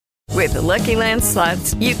With the Lucky Land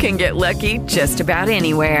Slots, you can get lucky just about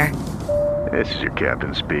anywhere. This is your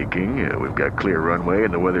captain speaking. We've got clear runway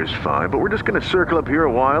and the weather's fine, but we're just going to circle up here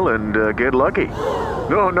a while and get lucky.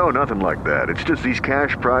 No, nothing like that. It's just these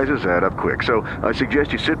cash prizes add up quick. So I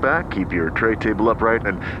suggest you sit back, keep your tray table upright,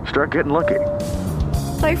 and start getting lucky.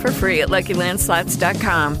 Play for free at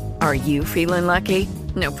LuckyLandSlots.com. Are you feeling lucky?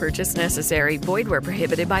 No purchase necessary. Void where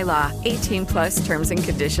prohibited by law. 18 plus terms and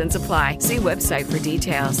conditions apply. See website for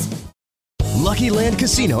details. Lucky Land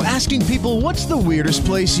Casino, asking people, what's the weirdest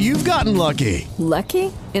place you've gotten lucky?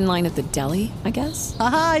 Lucky? In line at the deli, I guess?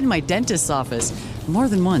 Aha, in my dentist's office. More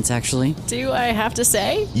than once, actually. Do I have to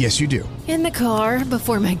say? Yes, you do. In the car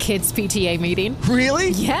before my kids' PTA meeting.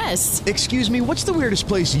 Really? Yes. Excuse me, what's the weirdest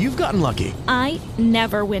place you've gotten lucky? I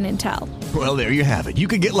never win and tell. Well, there you have it. You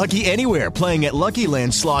can get lucky anywhere, playing at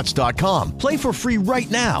LuckyLandSlots.com. Play for free right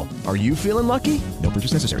now. Are you feeling lucky? No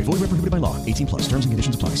purchase necessary. Void where prohibited by law. 18 plus. Terms and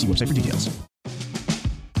conditions apply. See website for details.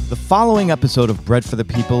 The following episode of Bread for the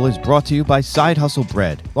People is brought to you by Side Hustle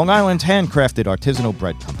Bread, Long Island's handcrafted artisanal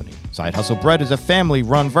bread company. Side Hustle Bread is a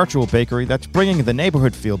family-run virtual bakery that's bringing the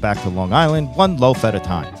neighborhood feel back to Long Island, one loaf at a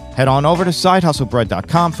time. Head on over to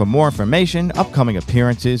sidehustlebread.com for more information, upcoming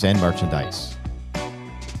appearances, and merchandise.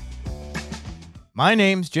 My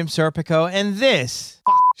name's Jim Serpico, and this...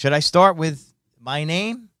 Should I start with my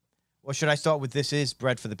name? Or should I start with This Is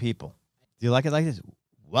Bread for the People? Do you like it like this?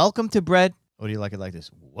 Welcome to Bread. Or do you like it like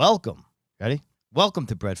this? Welcome. Ready? Welcome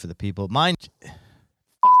to Bread for the People. Mine...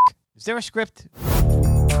 Is there a script? Bread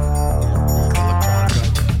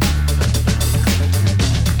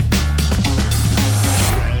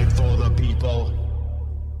for the people.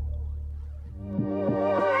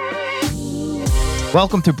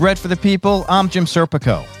 Welcome to Bread for the People. I'm Jim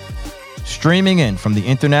Serpico, streaming in from the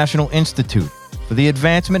International Institute for the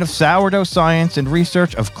Advancement of Sourdough Science and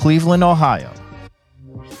Research of Cleveland, Ohio.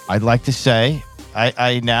 I'd like to say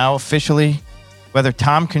I now officially, whether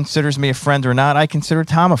Tom considers me a friend or not, I consider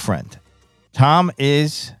Tom a friend. Tom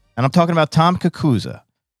is, and I'm talking about Tom Cucuzza,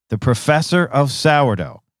 the professor of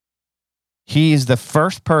sourdough. He is the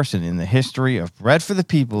first person in the history of Bread for the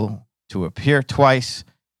People to appear twice.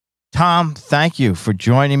 Tom, thank you for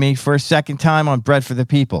joining me for a second time on Bread for the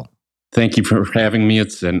People. Thank you for having me.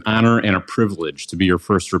 It's an honor and a privilege to be your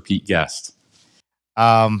first repeat guest.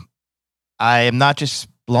 I am not just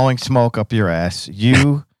blowing smoke up your ass.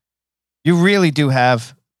 You really do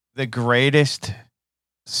have the greatest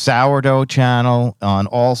sourdough channel on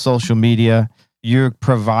all social media. You're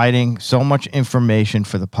providing so much information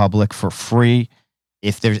for the public for free.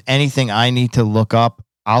 If there's anything I need to look up,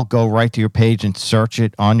 I'll go right to your page and search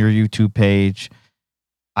it on your YouTube page.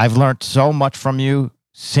 I've learned so much from you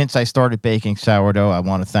since I started baking sourdough. I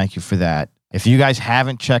want to thank you for that. If you guys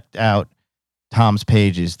haven't checked out Tom's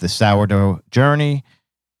pages, The Sourdough Journey,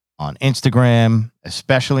 on Instagram,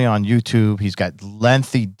 especially on YouTube, he's got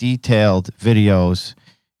lengthy, detailed videos,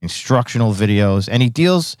 instructional videos, and he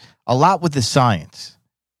deals a lot with the science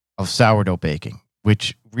of sourdough baking,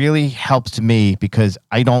 which really helps me because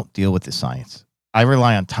I don't deal with the science. I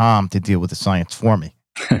rely on Tom to deal with the science for me.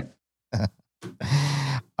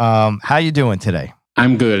 How you doing today?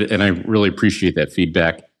 I'm good, and I really appreciate that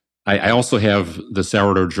feedback. I also have the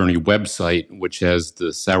Sourdough Journey website, which has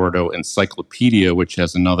the Sourdough Encyclopedia, which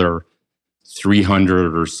has another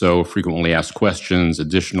 300 or so frequently asked questions,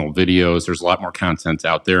 additional videos. There's a lot more content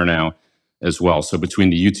out there now as well. So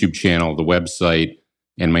between the YouTube channel, the website,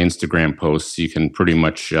 and my Instagram posts, you can pretty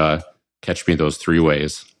much catch me those three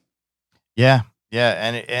ways. Yeah,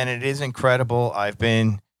 and it is incredible. I've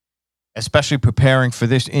been, especially preparing for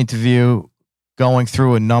this interview, going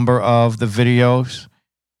through a number of the videos.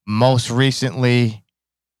 Most recently,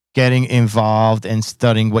 getting involved and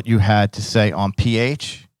studying what you had to say on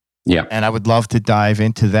pH. Yeah. And I would love to dive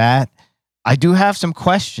into that. I do have some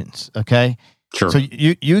questions, okay? Sure. So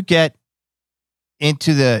you get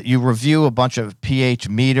into you review a bunch of pH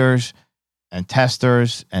meters and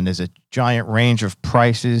testers, and there's a giant range of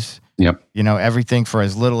prices. Yep. You know, everything for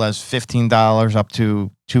as little as $15 up to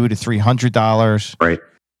 $200 to $300. Right.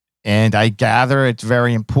 And I gather it's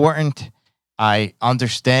very important. I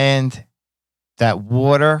understand that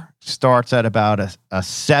water starts at about a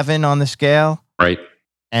 7 on the scale. Right.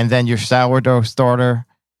 And then your sourdough starter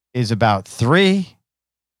is about 3.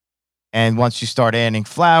 And once you start adding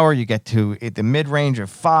flour, you get to the mid-range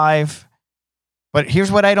of 5. But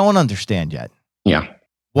here's what I don't understand yet. Yeah.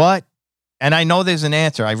 What? And I know there's an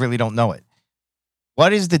answer. I really don't know it.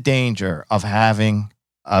 What is the danger of having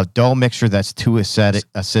a dough mixture that's too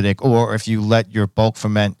acidic, or if you let your bulk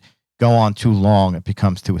ferment go on too long, it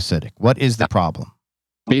becomes too acidic? What is the problem?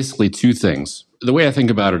 Basically, two things. The way I think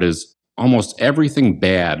about it is almost everything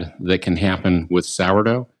bad that can happen with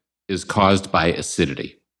sourdough is caused by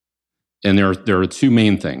acidity. And there are two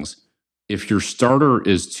main things. If your starter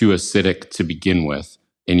is too acidic to begin with,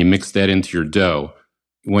 and you mix that into your dough,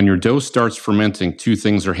 when your dough starts fermenting, two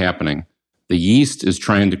things are happening. The yeast is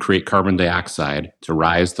trying to create carbon dioxide to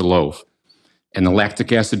rise the loaf. And the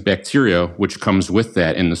lactic acid bacteria, which comes with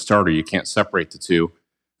that in the starter, you can't separate the two.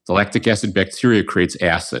 The lactic acid bacteria creates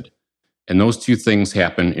acid. And those two things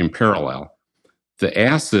happen in parallel. The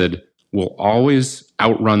acid will always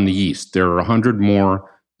outrun the yeast. There are 100 more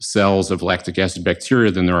cells of lactic acid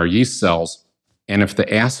bacteria than there are yeast cells. And if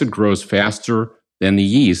the acid grows faster than the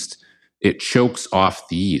yeast, it chokes off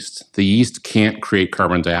the yeast. The yeast can't create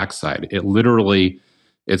carbon dioxide.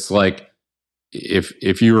 It's like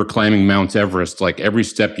if you were climbing Mount Everest, like every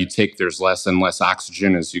step you take, there's less and less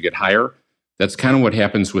oxygen as you get higher. That's kind of what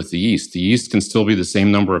happens with the yeast. The yeast can still be the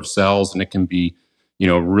same number of cells, and it can be,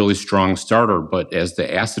 a really strong starter. But as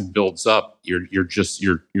the acid builds up, you're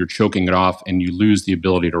choking it off, and you lose the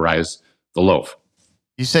ability to rise the loaf.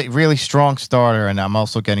 You say really strong starter, and I'm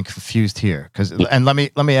also getting confused here and let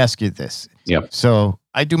me ask you this. Yep. So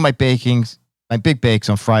I do my bakings, my big bakes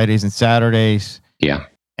on Fridays and Saturdays. Yeah.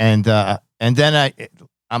 And then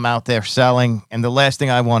I'm out there selling, and the last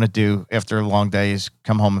thing I want to do after a long day is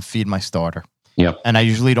come home and feed my starter. Yep. And I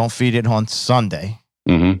usually don't feed it on Sunday.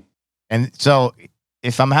 Mm-hmm. And so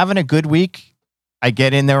if I'm having a good week, I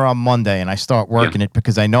get in there on Monday and I start working it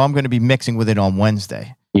because I know I'm going to be mixing with it on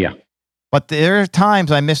Wednesday. Yeah. But there are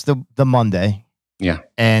times I miss the Monday. Yeah.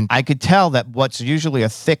 And I could tell that what's usually a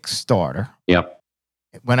thick starter. Yep.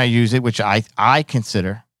 When I use it, which I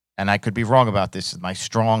consider, and I could be wrong about this, is my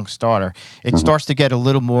strong starter, it starts to get a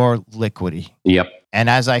little more liquidy. Yep. And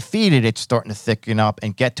as I feed it, it's starting to thicken up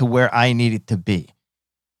and get to where I need it to be.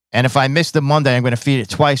 And if I miss the Monday, I'm going to feed it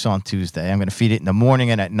twice on Tuesday. I'm going to feed it in the morning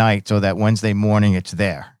and at night so that Wednesday morning it's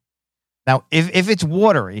there. Now, if it's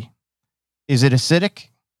watery, is it acidic?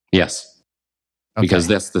 Yes. Okay. Because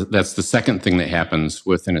that's the second thing that happens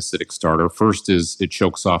with an acidic starter. First is it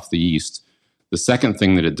chokes off the yeast. The second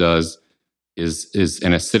thing that it does is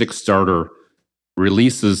an acidic starter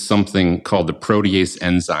releases something called the protease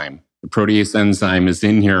enzyme. The protease enzyme is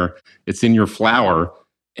in here. It's in your flour.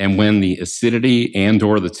 And when the acidity and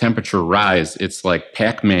or the temperature rise, it's like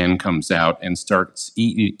Pac-Man comes out and starts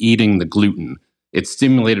eating the gluten. It's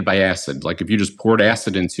stimulated by acid. Like if you just poured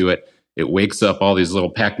acid into it, it wakes up all these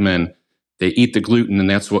little Pac-Men. They eat the gluten, and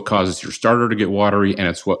that's what causes your starter to get watery, and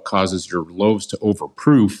it's what causes your loaves to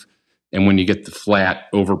overproof. And when you get the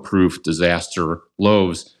flat, overproof disaster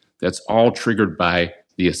loaves, that's all triggered by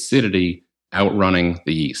the acidity outrunning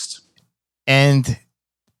the yeast. And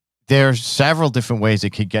there's several different ways it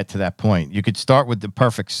could get to that point. You could start with the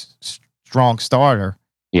perfect strong starter.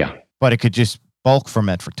 Yeah. But it could just bulk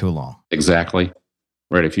ferment for too long. Exactly.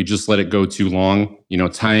 Right. If you just let it go too long,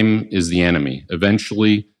 time is the enemy.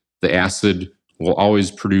 Eventually, the acid will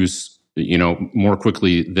always produce, more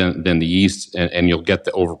quickly than the yeast, and you'll get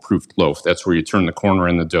the overproofed loaf. That's where you turn the corner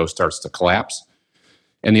and the dough starts to collapse.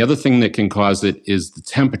 And the other thing that can cause it is the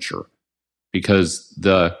temperature, because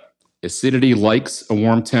the acidity likes a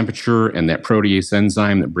warm temperature, and that protease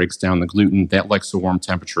enzyme that breaks down the gluten, that likes a warm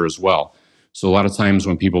temperature as well. So a lot of times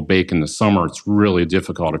when people bake in the summer, it's really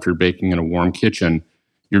difficult. If you're baking in a warm kitchen,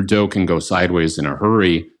 your dough can go sideways in a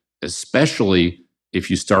hurry, especially if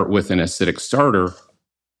you start with an acidic starter,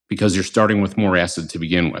 because you're starting with more acid to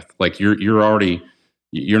begin with. Like you're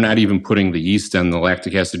not even putting the yeast and the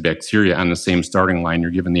lactic acid bacteria on the same starting line.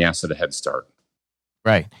 You're giving the acid a head start.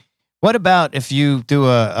 Right. What about if you do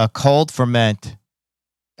a cold ferment?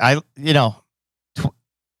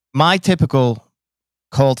 My typical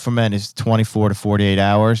cold ferment is 24 to 48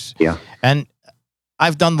 hours. Yeah. And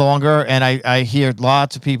I've done longer, and I hear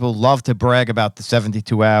lots of people love to brag about the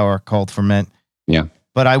 72-hour cold ferment. Yeah.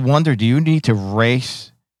 But I wonder, do you need to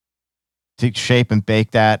race to shape and bake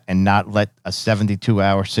that and not let a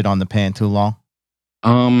 72-hour sit on the pan too long?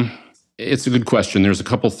 It's a good question. There's a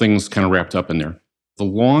couple things kind of wrapped up in there. The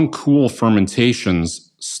long, cool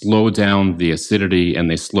fermentations slow down the acidity, and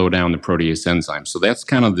they slow down the protease enzyme. So that's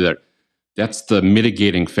kind of the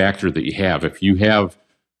mitigating factor that you have. If you have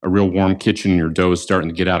a real warm kitchen and your dough is starting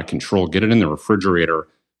to get out of control, get it in the refrigerator,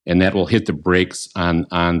 and that will hit the brakes on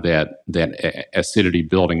that acidity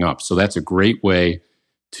building up. So that's a great way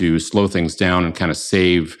to slow things down and kind of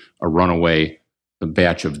save a runaway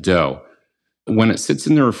batch of dough. When it sits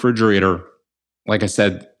in the refrigerator, like I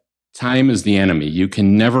said, time is the enemy. You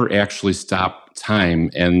can never actually stop time,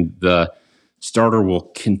 and the starter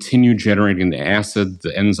will continue generating the acid.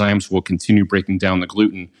 The enzymes will continue breaking down the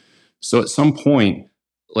gluten. So at some point,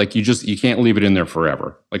 like you can't leave it in there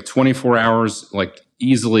forever. Like 24 hours, like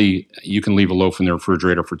easily you can leave a loaf in the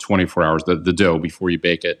refrigerator for 24 hours, the dough before you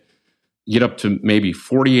bake it. Get up to maybe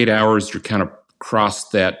 48 hours, you're kind of cross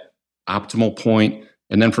that optimal point.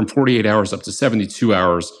 And then from 48 hours up to 72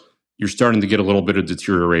 hours, you're starting to get a little bit of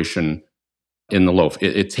deterioration in the loaf.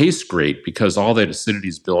 It tastes great because all that acidity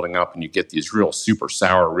is building up and you get these real super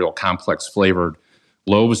sour, real complex flavored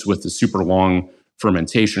loaves with the super long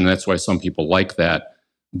fermentation. That's why some people like that.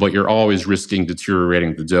 But you're always risking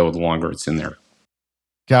deteriorating the dough the longer it's in there.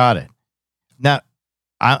 Got it. Now,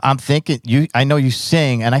 I'm thinking I know you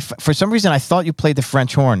sing, and for some reason I thought you played the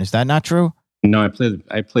French horn. Is that not true? No, I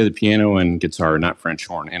play the piano and guitar, not French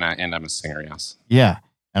horn, and I'm a singer. Yes. Yeah,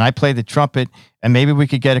 and I play the trumpet, and maybe we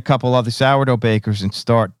could get a couple other sourdough bakers and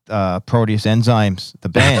start Protease Enzymes, the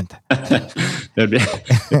band. That'd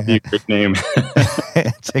be a great name.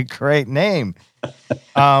 It's a great name.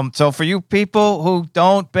 So for you people who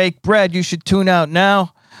don't bake bread, you should tune out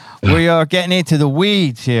now. We are getting into the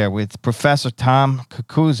weeds here with Professor Tom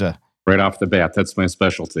Cucuzza. Right off the bat, that's my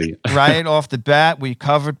specialty. Right off the bat, we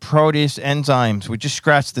covered Protease Enzymes. We just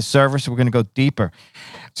scratched the surface. We're going to go deeper.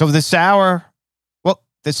 So the sour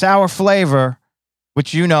flavor,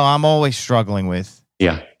 which I'm always struggling with.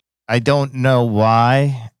 Yeah. I don't know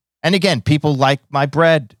why. And again, people like my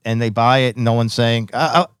bread and they buy it, and no one's saying.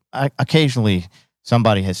 Occasionally,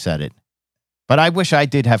 somebody has said it. But I wish I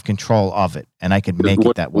did have control of it, and I could make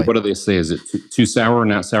it that way. What do they say? Is it too sour,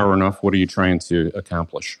 not sour enough? What are you trying to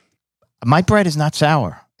accomplish? My bread is not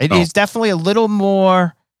sour. It is definitely a little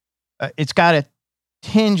more, it's got a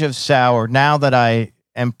tinge of sour now that I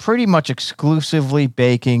am pretty much exclusively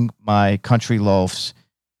baking my country loaves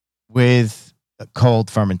with cold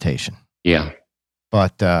fermentation. Yeah.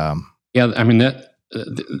 But, yeah, I mean,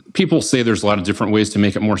 people say there's a lot of different ways to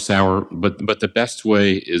make it more sour, but the best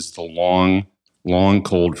way is the long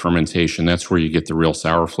cold fermentation. That's where you get the real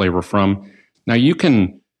sour flavor from. Now you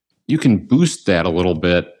can boost that a little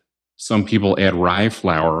bit. Some people add rye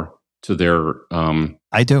flour to their.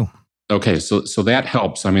 I do. Okay, so that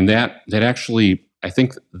helps. I mean that actually, I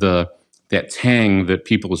think that tang that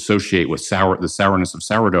people associate with the sourness of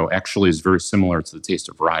sourdough actually is very similar to the taste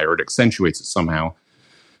of rye, or it accentuates it somehow.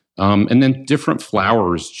 And then different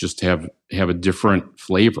flours just have a different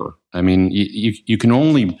flavor. I mean, you can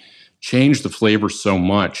only change the flavor so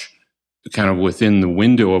much kind of within the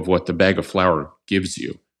window of what the bag of flour gives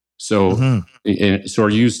you. So, so are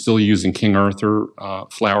you still using King Arthur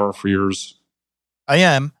flour for yours? I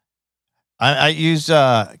am. I use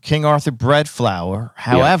King Arthur bread flour.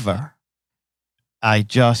 However, I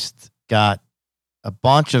just got a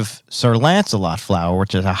bunch of Sir Lancelot flour,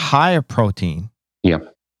 which is a higher protein. Yeah.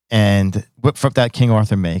 And from that King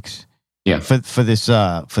Arthur makes. Yeah. For the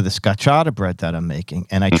scotchata bread that I'm making,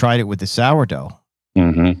 and I tried it with the sourdough.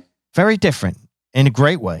 Mm-hmm. Very different in a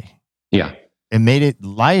great way. Yeah. It made it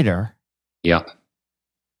lighter. Yeah.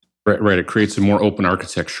 Right. It creates a more open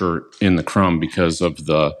architecture in the crumb because of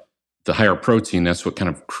the higher protein. That's what kind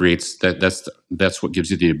of creates that. That's what gives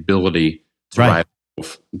you the ability to rise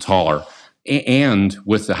taller. And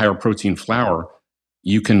with the higher protein flour,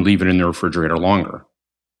 you can leave it in the refrigerator longer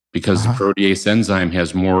because the protease enzyme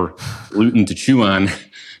has more gluten to chew on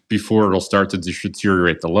before it'll start to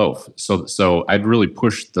deteriorate the loaf. So I'd really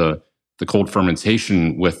push the cold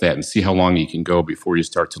fermentation with that and see how long you can go before you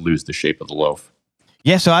start to lose the shape of the loaf.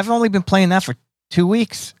 Yeah, so I've only been playing that for 2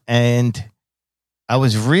 weeks, and I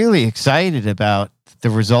was really excited about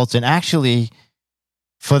the results. And actually,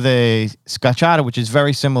 for the scotchata, which is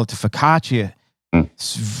very similar to focaccia,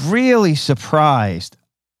 really surprised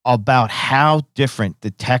about how different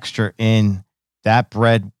the texture in that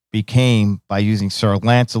bread became by using Sir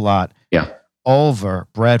Lancelot over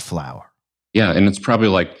bread flour. Yeah, and it's probably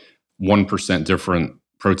like 1% different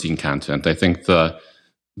protein content. I think the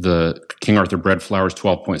King Arthur bread flour is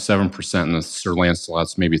 12.7%, and the Sir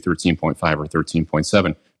Lancelot's maybe 13.5 or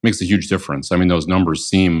 13.7. Makes a huge difference. I mean, those numbers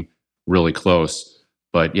seem really close,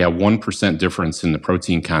 but 1% difference in the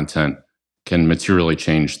protein content can materially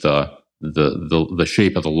change the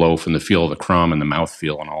shape of the loaf and the feel of the crumb and the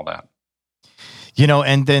mouthfeel and all that.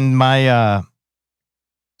 And then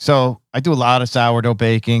so I do a lot of sourdough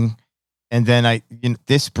baking, and then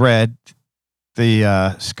this bread, the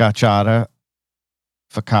scotchata,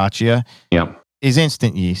 focaccia, is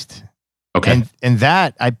instant yeast. Okay. And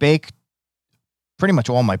that I bake pretty much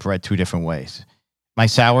all my bread 2 different ways. My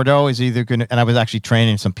sourdough is either and I was actually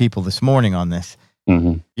training some people this morning on this.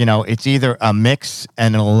 Mm-hmm. It's either a mix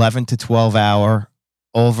and an 11 to 12 hour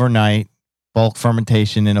overnight bulk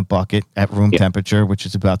fermentation in a bucket at room temperature, which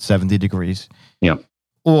is about 70 degrees. Yeah.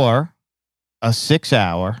 Or a 6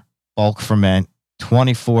 hour bulk ferment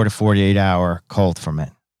 24 to 48 hour cold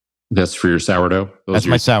ferment. That's for your sourdough? That's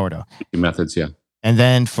my sourdough. Methods, yeah. And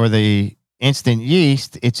then for the instant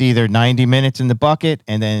yeast, it's either 90 minutes in the bucket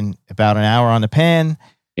and then about an hour on the pan.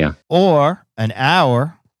 Yeah. Or an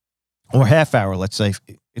hour or half hour, let's say.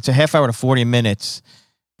 It's a half hour to 40 minutes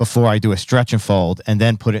before I do a stretch and fold and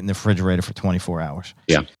then put it in the refrigerator for 24 hours.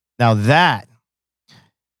 Yeah. Now that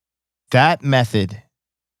method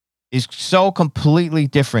is so completely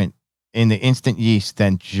different in the instant yeast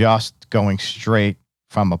than just going straight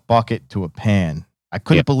from a bucket to a pan. I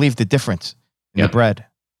couldn't believe the difference in the bread.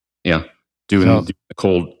 Yeah. Doing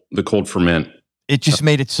the cold ferment. It just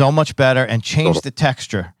made it so much better and changed the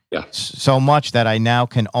texture so much that I now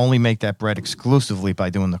can only make that bread exclusively by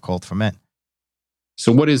doing the cold ferment.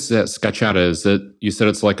 So what is that scacciata? Is it, you said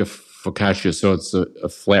it's like a focaccia, so it's a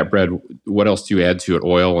flat bread. What else do you add to it?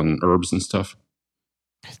 Oil and herbs and stuff?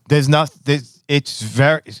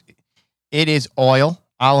 It is oil,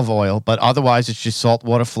 olive oil, but otherwise it's just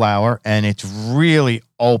saltwater flour, and it's really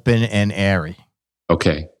open and airy.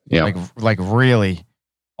 Okay, yeah. Like really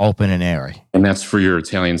open and airy. And that's for your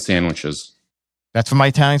Italian sandwiches? That's for my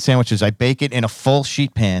Italian sandwiches. I bake it in a full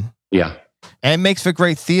sheet pan. Yeah. And it makes for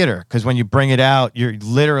great theater because when you bring it out, you're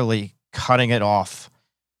literally cutting it off.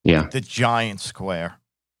 Yeah. The giant square.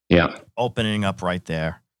 Yeah. Opening up right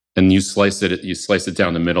there. And you slice it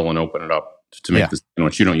down the middle and open it up to make the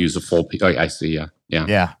sandwich. You don't use a full piece. I see. Yeah. Yeah.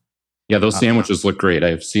 Yeah. Yeah. Those sandwiches look great.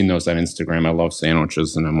 I've seen those on Instagram. I love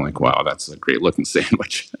sandwiches. And I'm like, wow, that's a great looking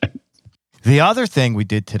sandwich. The other thing we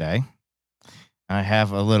did today, I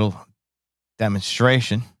have a little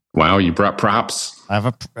demonstration. Wow. You brought props.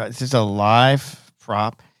 This is a live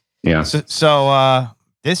prop. Yeah. So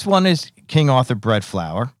this one is King Arthur bread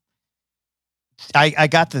flour. I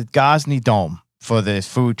got the Gosney Dome for this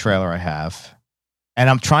food trailer I have. And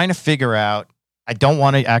I'm trying to figure out, I don't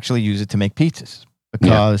want to actually use it to make pizzas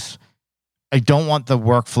because I don't want the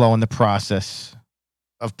workflow and the process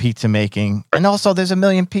of pizza making. And also there's a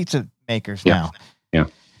million pizza makers now. Yeah.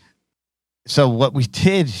 So what we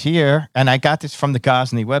did here, and I got this from the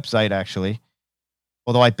Gosney website actually,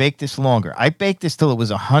 although I baked this longer. I baked this till it was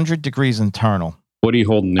 100 degrees internal. What are you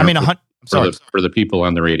holding there? For the people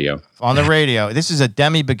on the radio. On the radio. This is a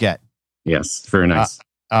demi baguette. Yes, very nice.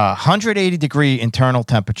 180 degree internal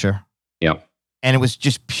temperature. Yeah. And it was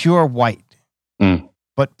just pure white,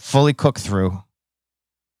 but fully cooked through.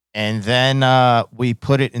 And then we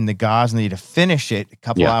put it in the Gosney to finish it a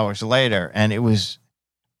couple hours later, and it was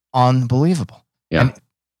unbelievable. Yeah. And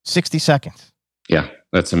 60 seconds. Yeah,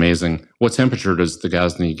 that's amazing. What temperature does the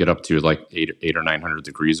Gosney get up to? Like 800 or 900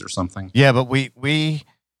 degrees or something? Yeah, but we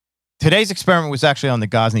today's experiment was actually on the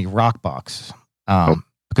Gosney rock box.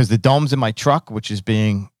 Because the dome's in my truck, which is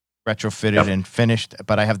being retrofitted and finished,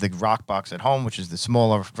 but I have the rock box at home, which is the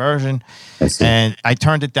smaller version. And I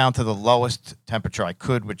turned it down to the lowest temperature I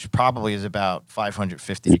could, which probably is about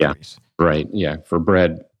 550 degrees. Right. Yeah. For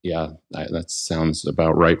bread. Yeah. That sounds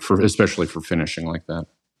about right, especially for finishing like that.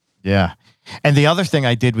 Yeah. And the other thing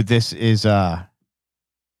I did with this is I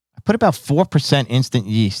put about 4% instant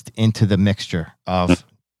yeast into the mixture of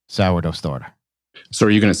sourdough starter. So are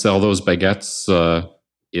you going to sell those baguettes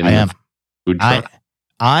I am. Food truck?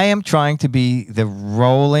 I am trying to be the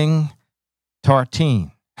rolling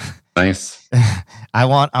Tartine. Nice.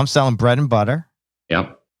 I'm selling bread and butter.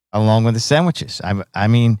 Yeah. Along with the sandwiches. I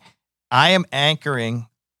mean, I am anchoring,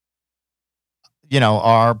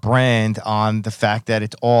 our brand on the fact that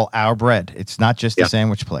it's all our bread. It's not just a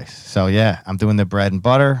sandwich place. So I'm doing the bread and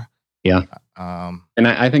butter. Yeah. And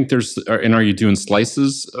I think are you doing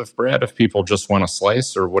slices of bread if people just want a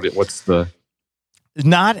slice, or what's the?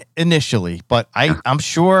 Not initially, but I'm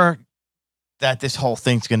sure that this whole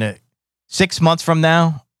thing's going to, 6 months from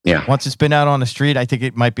now, once it's been out on the street, I think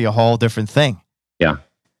it might be a whole different thing. Yeah.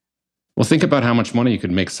 Well, think about how much money you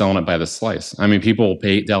could make selling it by the slice. I mean, people will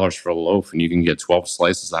pay $8 for a loaf, and you can get 12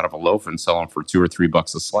 slices out of a loaf and sell them for $2 or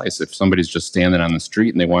 $3 a slice. If somebody's just standing on the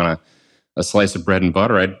street and they want a slice of bread and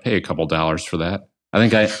butter, I'd pay a couple dollars for that.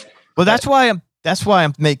 Well, that's why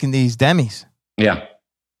I'm making these demis. Yeah.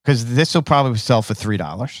 Because this will probably sell for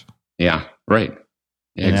 $3. Yeah, right.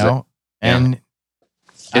 Yeah, exactly. And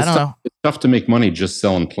I don't know. It's tough to make money just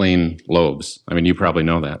selling plain loaves. I mean, you probably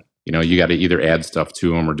know that. You got to either add stuff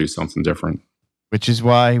to them or do something different. Which is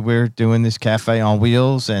why we're doing this cafe on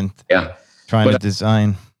wheels and trying to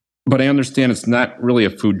design. But I understand it's not really a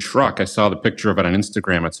food truck. I saw the picture of it on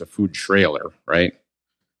Instagram. It's a food trailer, right?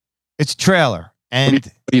 It's a trailer. And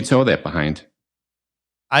what do you tow that behind?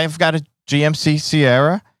 I've got a GMC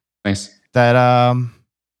Sierra. Nice. That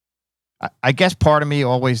I guess part of me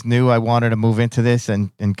always knew I wanted to move into this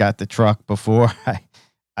and got the truck before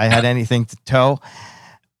I I had anything to tow.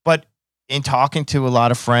 But in talking to a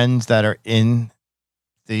lot of friends that are in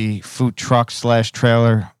the food truck /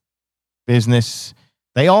 trailer business,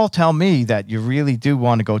 they all tell me that you really do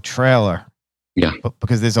want to go trailer. Yeah.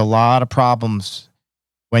 Because there's a lot of problems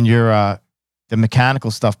when the mechanical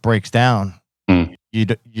stuff breaks down.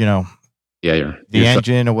 You know, yeah, the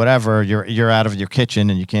engine or whatever, you're out of your kitchen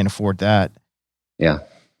and you can't afford that. Yeah.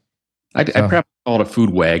 I perhaps call it a food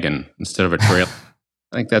wagon instead of a trailer.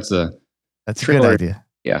 I think that's a good idea.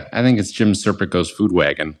 Yeah, I think it's Jim Serpico's food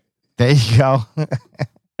wagon. There you go.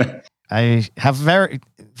 I have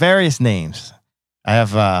various names. I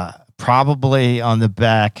have probably on the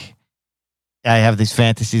back, I have these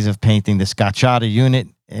fantasies of painting the Scotchata unit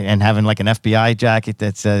and having like an FBI jacket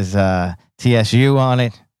that says TSU on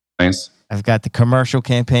it. Nice. I've got the commercial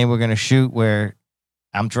campaign we're going to shoot where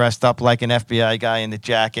I'm dressed up like an FBI guy in the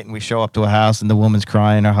jacket and we show up to a house and the woman's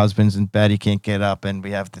crying, her husband's in bed, he can't get up, and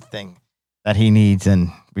we have the thing that he needs and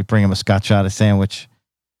we bring him a Scotchata sandwich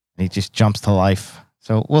and he just jumps to life.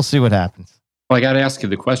 So we'll see what happens. Well, I got to ask you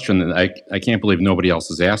the question that I can't believe nobody else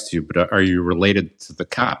has asked you, but are you related to the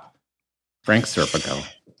cop, Frank Serpico?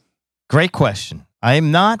 Great question. I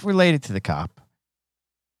am not related to the cop.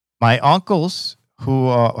 My uncles, who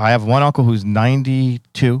I have one uncle who's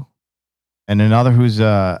 92 and another who's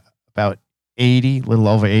about 80, a little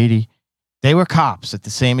over 80. They were cops at the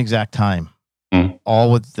same exact time,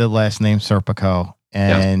 all with the last name Serpico.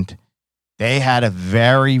 And they had a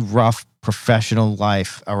very rough professional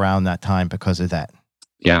life around that time because of that.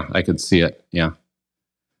 Yeah, I could see it. Yeah.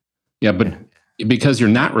 Yeah, but because you're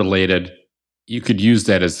not related, you could use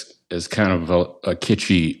that as kind of a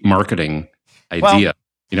kitschy marketing idea. Well,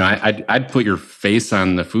 you know, I'd put your face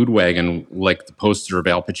on the food wagon like the poster of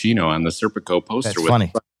Al Pacino on the Serpico poster. That's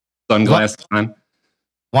funny. Sunglasses on.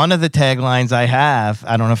 One of the taglines I have,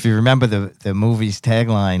 I don't know if you remember the movie's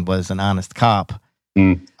tagline was an honest cop.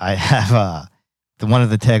 I have one of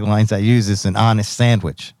the taglines I use is an honest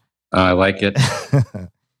sandwich. I like it.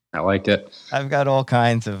 I like it. I've got all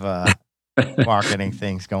kinds of marketing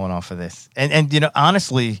things going on for this. And you know,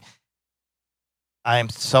 honestly, I am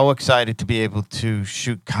so excited to be able to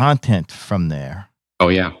shoot content from there. Oh,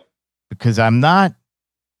 yeah. Because I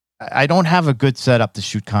don't have a good setup to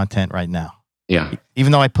shoot content right now. Yeah.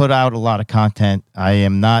 Even though I put out a lot of content, I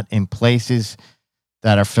am not in places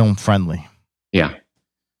that are film friendly. Yeah.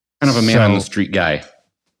 Kind of a man on the street guy,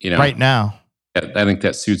 you know. Right now. I think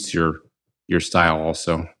that suits your style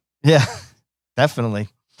also. Yeah, definitely.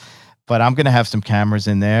 But I'm going to have some cameras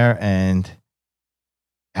in there and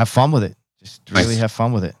have fun with it. Just really have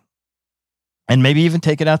fun with it. And maybe even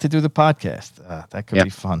take it out to do the podcast. That could be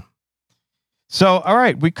fun. So, all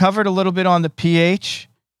right, we covered a little bit on the pH.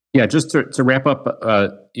 Yeah, just to wrap up,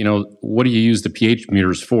 you know, what do you use the pH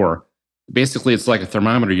meters for? Basically, it's like a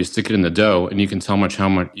thermometer. You stick it in the dough, and you can tell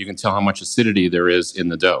how much acidity there is in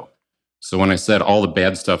the dough. So when I said all the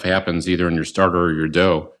bad stuff happens either in your starter or your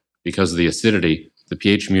dough because of the acidity, the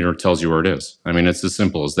pH meter tells you where it is. I mean, it's as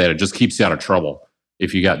simple as that. It just keeps you out of trouble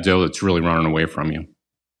if you got dough that's really running away from you.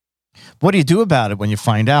 What do you do about it when you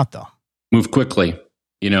find out, though? Move quickly.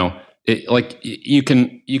 You know, you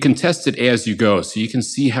can test it as you go, so you can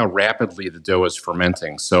see how rapidly the dough is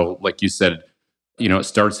fermenting. So, like you said, you know, it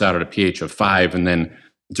starts out at a pH of 5, and then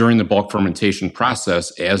during the bulk fermentation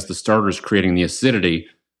process, as the starter is creating the acidity,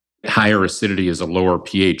 higher acidity is a lower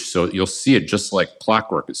pH. So you'll see it just like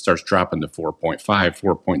clockwork. It starts dropping to 4.5,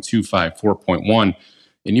 4.25, 4.1.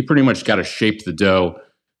 And you pretty much got to shape the dough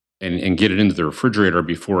and get it into the refrigerator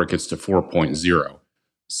before it gets to 4.0.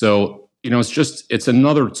 So, you know, it's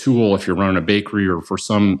another tool if you're running a bakery or for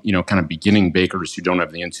some, you know, kind of beginning bakers who don't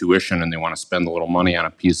have the intuition and they want to spend a little money on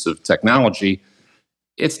a piece of technology.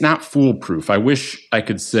 It's not foolproof. I wish I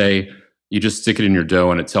could say you just stick it in your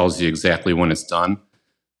dough and it tells you exactly when it's done,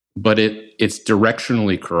 but it's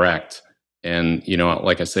directionally correct. And, you know,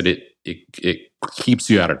 like I said, it keeps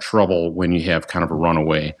you out of trouble when you have kind of a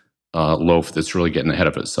runaway loaf that's really getting ahead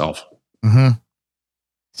of itself. Mm-hmm.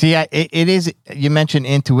 See, it is, you mentioned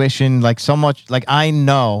intuition, like so much, like I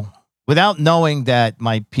know, without knowing that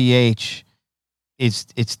my pH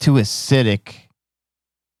it's too acidic.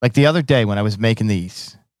 Like the other day when I was making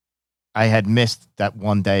these, I had missed that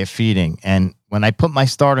one day of feeding. And when I put my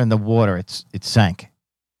starter in the water, it sank.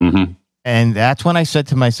 Mm-hmm. And that's when I said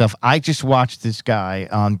to myself, I just watched this guy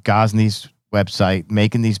on Gosney's website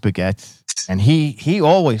making these baguettes. And he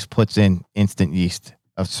always puts in instant yeast,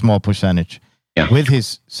 a small percentage, with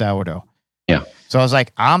his sourdough. Yeah. So I was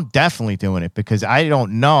like, I'm definitely doing it because I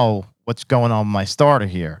don't know what's going on with my starter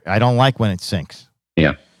here. I don't like when it sinks.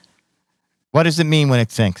 Yeah. What does it mean when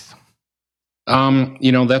it sinks?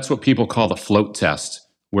 You know, that's what people call the float test,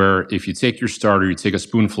 where if you take your starter, you take a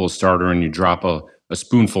spoonful of starter and you drop a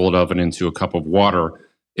spoonful of it into a cup of water.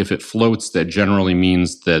 If it floats, that generally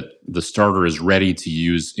means that the starter is ready to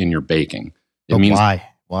use in your baking. It means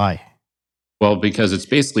Why? Well, because it's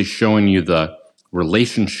basically showing you the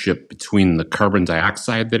relationship between the carbon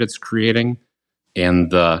dioxide that it's creating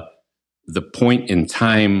and the point in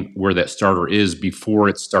time where that starter is before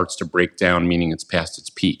it starts to break down, meaning it's past its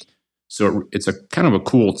peak. So it's a kind of a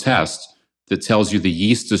cool test that tells you the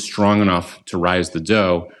yeast is strong enough to rise the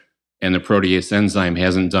dough and the protease enzyme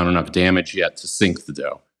hasn't done enough damage yet to sink the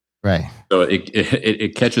dough. Right. So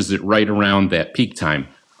it catches it right around that peak time.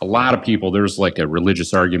 A lot of people, there's like a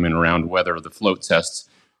religious argument around whether the float test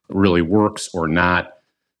really works or not,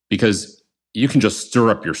 because you can just stir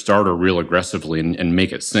up your starter real aggressively and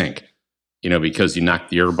make it sink, because you knock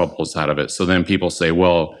the air bubbles out of it. So then people say,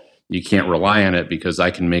 well, you can't rely on it because I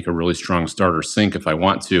can make a really strong starter sink if I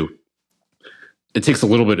want to. It takes a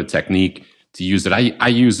little bit of technique to use it. I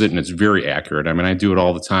use it and it's very accurate. I mean, I do it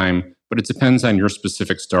all the time, but it depends on your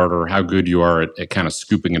specific starter, how good you are at kind of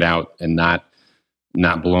scooping it out and not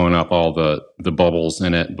blowing up all the bubbles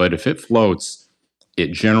in it. But if it floats,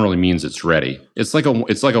 it generally means it's ready. It's like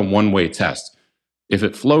a one-way test. If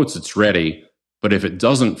it floats, it's ready. But if it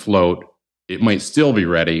doesn't float, it might still be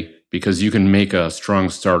ready because you can make a strong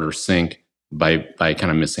starter sink by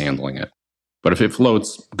kind of mishandling it. But if it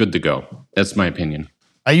floats, good to go. That's my opinion.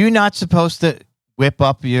 Are you not supposed to whip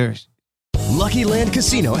up your... Lucky Land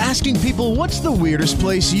Casino, asking people, what's the weirdest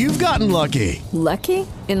place you've gotten lucky? Lucky?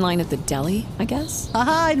 In line at the deli, I guess?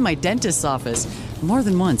 Aha, in my dentist's office. More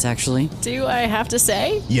than once, actually. Do I have to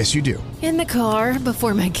say? Yes, you do. In the car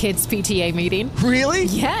before my kids' PTA meeting. Really?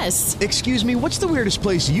 Yes. Excuse me, what's the weirdest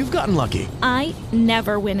place you've gotten lucky? I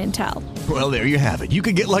never win and tell. Well, there you have it. You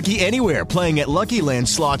can get lucky anywhere, playing at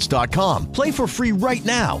LuckyLandSlots.com. Play for free right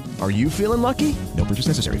now. Are you feeling lucky? No purchase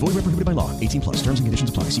necessary. Void where prohibited by law. 18+. Terms and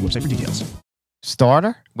conditions apply. See website for details.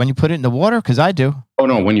 Starter? When you put it in the water? Because I do. Oh,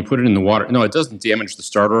 no, when you put it in the water. No, it doesn't damage the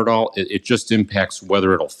starter at all. It just impacts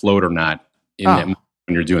whether it'll float or not when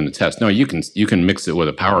you're doing the test. No, you can mix it with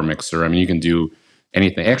a power mixer. I mean, you can do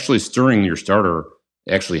anything. Actually, stirring your starter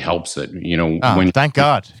actually helps it. Thank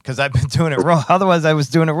God, because I've been doing it wrong. Otherwise, I was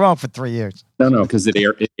doing it wrong for 3 years. No, because it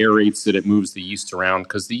aerates it. It moves the yeast around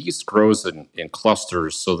because the yeast grows in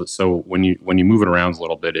clusters. So when you move it around a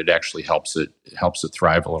little bit, it actually helps it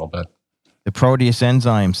thrive a little bit. The protease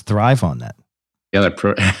enzymes thrive on that. Yeah, the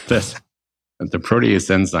protease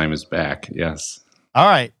enzyme is back. Yes. All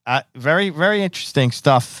right. Very, very interesting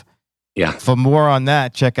stuff. Yeah. For more on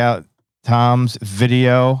that, check out Tom's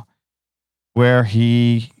video where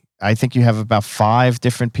I think you have about 5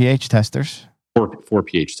 different pH testers. Four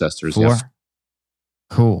pH testers. 4? Yes.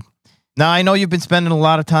 Cool. Now, I know you've been spending a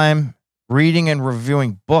lot of time reading and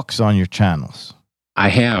reviewing books on your channels. I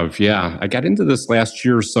have, yeah. I got into this last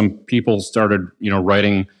year. Some people started,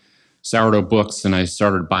 writing sourdough books, and I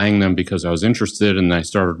started buying them because I was interested, and I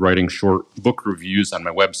started writing short book reviews on my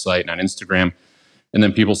website and on Instagram. And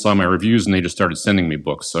then people saw my reviews, and they just started sending me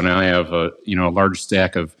books. So now I have a large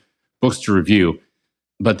stack of books to review.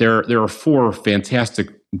 But there are 4 fantastic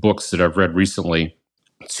books that I've read recently.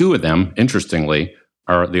 2 of them, interestingly,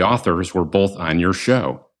 are the authors were both on your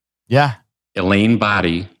show. Yeah. Elaine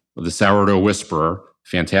Body, The Sourdough Whisperer,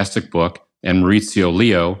 fantastic book, and Maurizio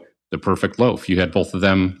Leo, The Perfect Loaf. You had both of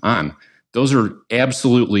them on. Those are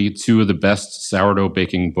absolutely 2 of the best sourdough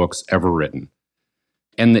baking books ever written.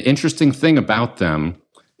 And the interesting thing about them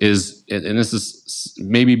is, and this is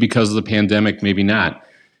maybe because of the pandemic, maybe not,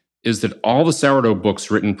 is that all the sourdough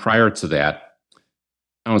books written prior to that,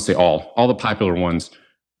 I won't say all the popular ones,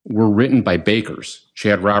 were written by bakers.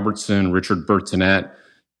 Chad Robertson, Richard Bertinet,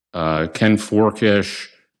 Ken Forkish,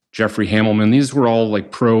 Jeffrey Hamelman. These were all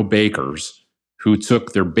like pro bakers who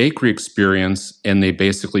took their bakery experience and they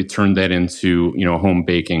basically turned that into, a home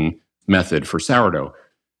baking method for sourdough.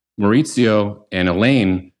 Maurizio and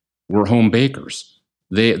Elaine were home bakers.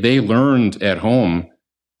 They learned at home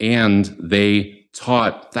and they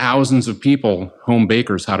taught thousands of people, home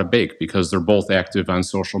bakers, how to bake because they're both active on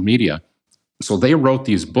social media. So they wrote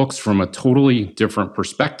these books from a totally different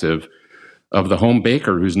perspective of the home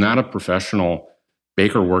baker who's not a professional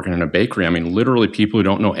baker working in a bakery. I mean, literally people who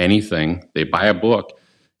don't know anything, they buy a book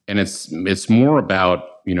and it's more about,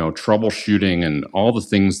 troubleshooting and all the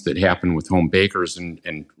things that happen with home bakers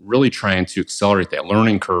and really trying to accelerate that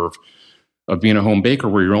learning curve of being a home baker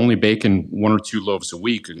where you're only baking 1 or 2 loaves a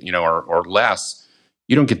week, or less.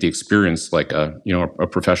 You don't get the experience like a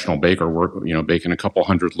professional baker baking a couple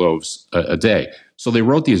hundred loaves a day. So they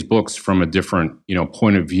wrote these books from a different,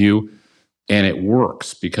 point of view. And it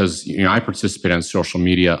works because, I participate on social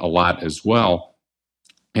media a lot as well.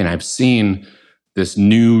 And I've seen this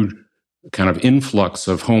new kind of influx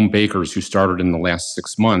of home bakers who started in the last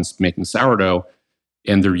 6 months making sourdough,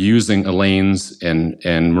 and they're using Elaine's and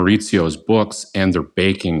Maurizio's books, and they're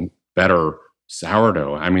baking better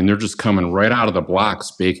sourdough. I mean, they're just coming right out of the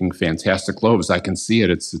blocks baking fantastic loaves. I can see it.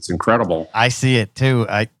 It's incredible. I see it too.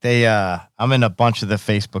 I'm in a bunch of the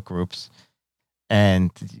Facebook groups, and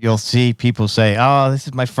you'll see people say, "Oh, this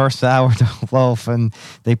is my first sourdough loaf," and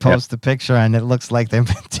they post a picture, and it looks like they've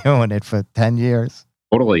been doing it for 10 years.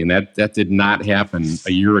 Totally, and that did not happen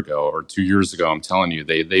a year ago or 2 years ago. I'm telling you,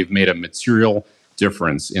 they've made a material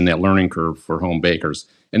difference in that learning curve for home bakers.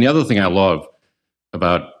 And the other thing I love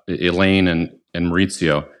about Elaine and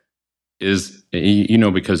Maurizio is,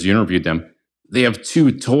 because you interviewed them, they have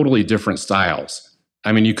two totally different styles.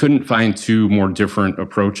 I mean, you couldn't find two more different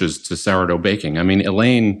approaches to sourdough baking. I mean,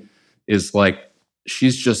 Elaine is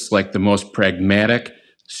she's just like the most pragmatic,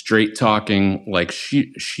 straight talking. Like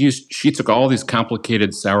she took all these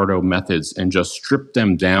complicated sourdough methods and just stripped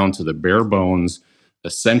them down to the bare bones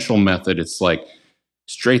essential method. It's like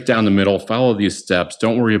straight down the middle, follow these steps,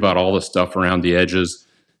 don't worry about all the stuff around the edges.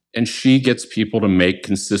 And she gets people to make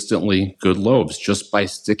consistently good loaves just by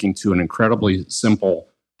sticking to an incredibly simple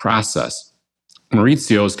process.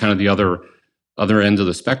 Maurizio is kind of the other end of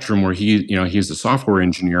the spectrum, where he's a software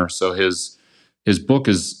engineer, so his book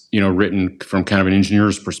is written from kind of an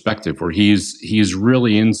engineer's perspective, where he's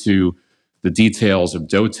really into the details of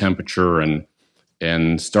dough temperature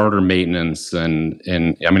and starter maintenance, and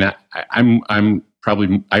I mean,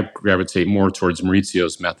 I gravitate more towards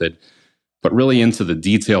Maurizio's method, but really into the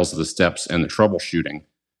details of the steps and the troubleshooting.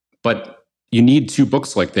 But you need two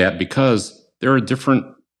books like that because there are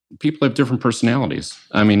people have different personalities.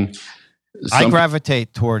 I mean, I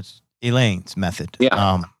gravitate towards Elaine's method.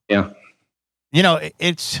 Yeah.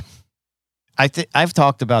 I've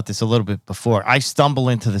talked about this a little bit before. I stumble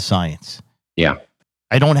into the science. Yeah.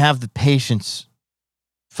 I don't have the patience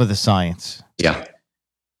for the science. Yeah.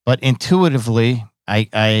 But intuitively,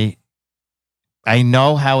 I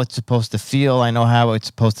know how it's supposed to feel. I know how it's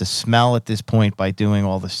supposed to smell at this point by doing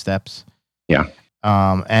all the steps. Yeah.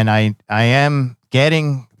 And I am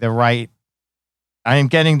getting the Protease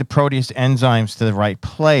enzymes to the right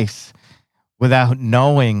place without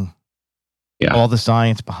knowing all the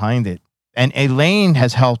science behind it. And Elaine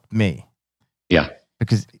has helped me. Yeah.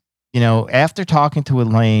 Because, after talking to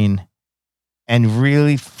Elaine and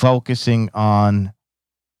really focusing on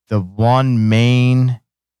the one main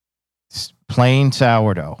plain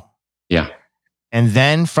sourdough. Yeah. And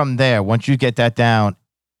then from there, once you get that down,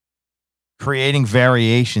 creating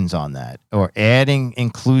variations on that or adding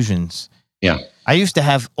inclusions. Yeah. I used to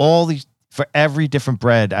have all these, for every different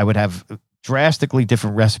bread, I would have drastically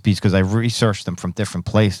different recipes because I researched them from different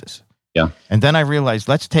places. Yeah. And then I realized,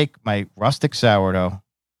 let's take my rustic sourdough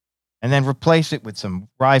and then replace it with some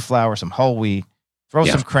rye flour, some whole wheat, throw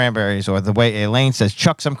some cranberries, or the way Elaine says,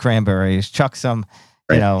 chuck some cranberries, chuck some,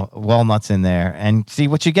 walnuts in there and see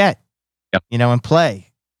what you get, and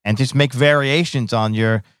play and just make variations on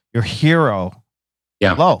your hero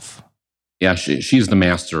loaf. Yeah. She's the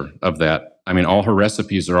master of that. I mean, all her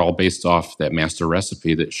recipes are all based off that master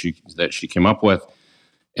recipe that she came up with.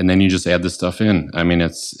 And then you just add the stuff in. I mean,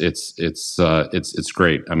 it's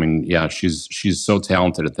great. I mean, yeah, she's so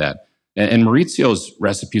talented at that. And Maurizio's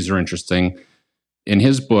recipes are interesting. In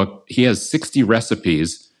his book, he has 60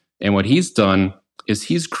 recipes, and what he's done is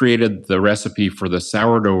he's created the recipe for the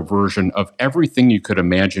sourdough version of everything you could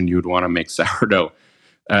imagine you'd want to make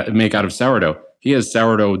make out of sourdough. He has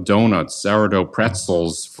sourdough donuts, sourdough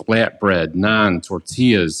pretzels, flatbread, naan,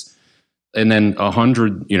 tortillas, and then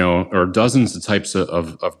 100, or dozens of types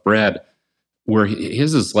of bread, where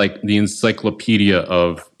his is like the encyclopedia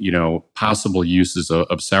of, possible uses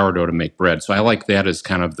of sourdough to make bread. So I like that as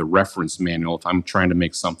kind of the reference manual. If I'm trying to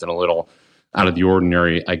make something a little out of the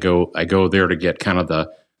ordinary, I go there to get kind of the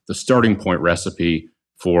starting point recipe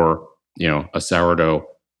for, a sourdough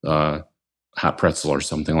hot pretzel or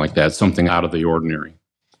something like that, something out of the ordinary.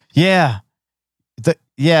 Yeah.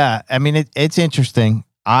 I mean, it's interesting.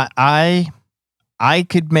 I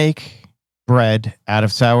could make bread out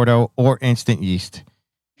of sourdough or instant yeast,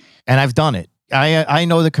 and I've done it. I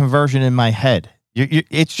know the conversion in my head.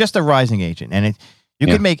 It's just a rising agent, and you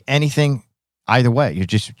can make anything either way. You're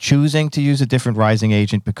just choosing to use a different rising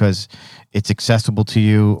agent because it's accessible to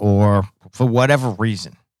you or for whatever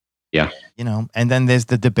reason. Yeah. And then there's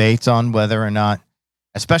the debates on whether or not,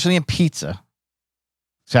 especially in pizza,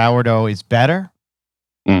 sourdough is better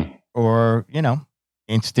or,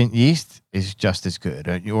 instant yeast is just as good.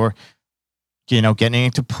 Or, getting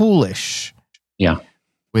into poolish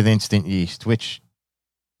with instant yeast, which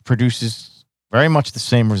produces very much the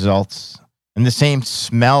same results and the same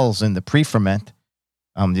smells in the pre-ferment.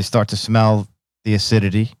 You start to smell the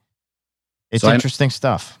acidity. It's interesting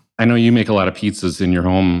stuff. I know you make a lot of pizzas in your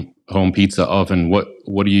home pizza oven.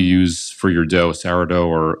 What do you use for your dough, sourdough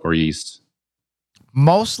or yeast?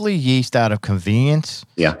 Mostly yeast out of convenience.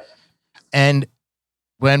 Yeah. And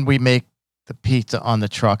when we make the pizza on the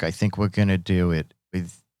truck, I think we're going to do it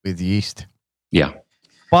with yeast. Yeah.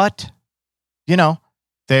 But,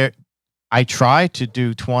 I try to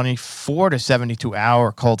do 24 to 72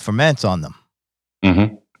 hour cold ferments on them.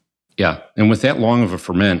 Mm-hmm. Yeah. And with that long of a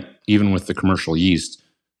ferment, even with the commercial yeast,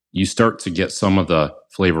 you start to get some of the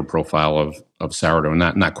flavor profile of sourdough.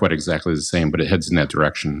 Not quite exactly the same, but it heads in that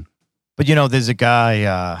direction. But, there's a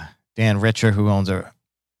guy, Dan Richer, who owns a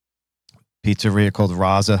pizzeria called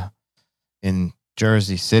Raza in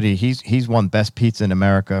Jersey City. He's won Best Pizza in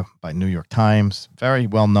America by New York Times. Very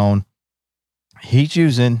well known. He's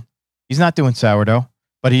not doing sourdough,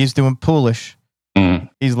 but he's doing Polish. Mm.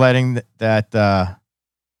 He's letting that,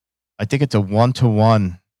 I think it's a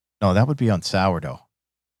 1-to-1. No, that would be on sourdough.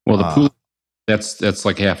 Well, the Polish, that's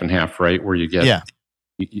like half and half, right? Where you get,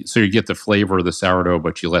 so you get the flavor of the sourdough,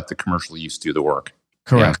 but you let the commercial yeast do the work.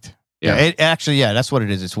 Correct. Yeah. That's what it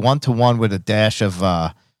is. It's 1-to-1 with a dash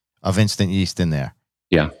of instant yeast in there.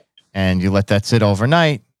 Yeah. And you let that sit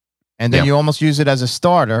overnight, and then you almost use it as a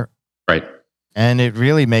starter. Right. And it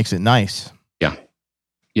really makes it nice. Yeah.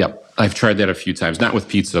 Yep. I've tried that a few times, not with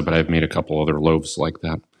pizza, but I've made a couple other loaves like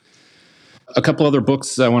that. A couple other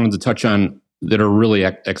books I wanted to touch on that are really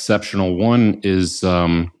exceptional. One is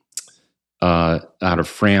out of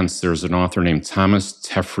France. There's an author named Thomas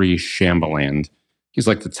Teffrey Chamberland. He's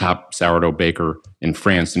like the top sourdough baker in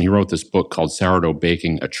France, and he wrote this book called Sourdough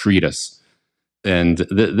Baking, a Treatise. And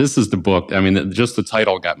this is the book. I mean, just the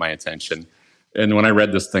title got my attention. And when I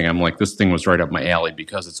read this thing, I'm like, this thing was right up my alley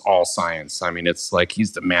because it's all science. I mean, it's like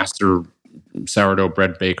he's the master sourdough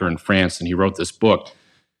bread baker in France, and he wrote this book.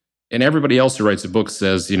 And everybody else who writes a book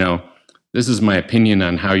says, this is my opinion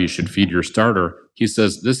on how you should feed your starter. He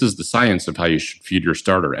says, this is the science of how you should feed your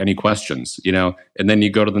starter. Any questions, And then you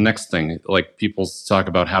go to the next thing. Like people talk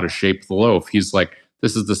about how to shape the loaf. He's like,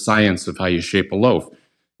 this is the science of how you shape a loaf.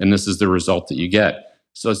 And this is the result that you get.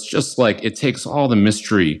 So it's just like, it takes all the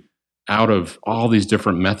mystery out of all these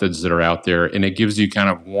different methods that are out there. And it gives you kind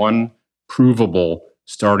of one provable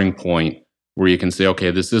starting point where you can say,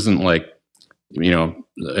 okay, this isn't like,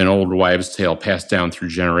 an old wives' tale passed down through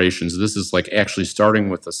generations. This is like actually starting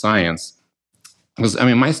with the science. Because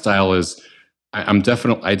my style is, I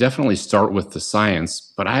definitely start with the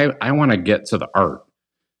science, but I want to get to the art.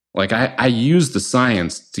 Like I use the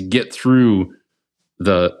science to get through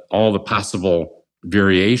all the possible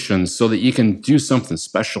variations so that you can do something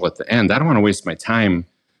special at the end. I don't want to waste my time,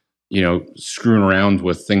 screwing around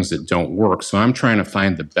with things that don't work. So I'm trying to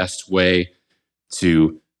find the best way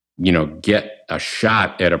to get a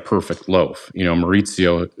shot at a perfect loaf.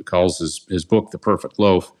 Maurizio calls his book The Perfect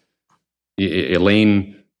Loaf.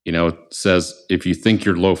 Elaine, says, if you think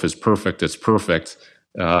your loaf is perfect, it's perfect.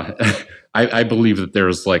 I believe that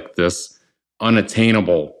there's like this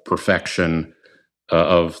unattainable perfection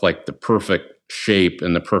of like the perfect shape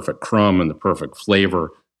and the perfect crumb and the perfect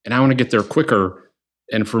flavor. And I want to get there quicker.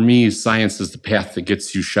 And for me, science is the path that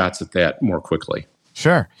gets you shots at that more quickly.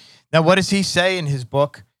 Sure. Now, what does he say in his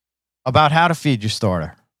book about how to feed your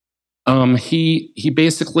starter? He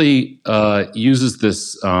basically uses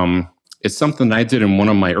this. It's something I did in one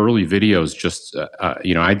of my early videos. Just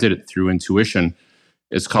I did it through intuition.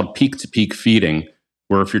 It's called peak to peak feeding,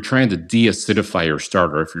 where if you're trying to de-acidify your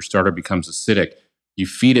starter, if your starter becomes acidic, you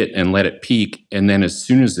feed it and let it peak, and then as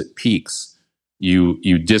soon as it peaks,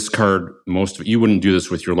 you discard most of it. You wouldn't do this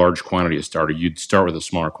with your large quantity of starter. You'd start with a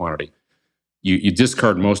smaller quantity. You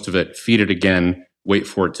discard most of it, feed it again, wait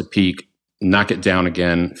for it to peak, knock it down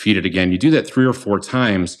again, feed it again. You do that 3 or 4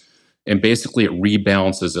 times, and basically it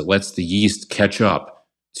rebalances. It lets the yeast catch up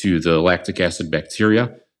to the lactic acid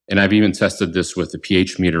bacteria. And I've even tested this with the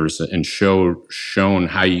pH meters and shown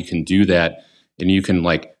how you can do that. And you can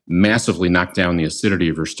like massively knock down the acidity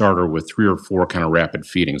of your starter with 3 or 4 kind of rapid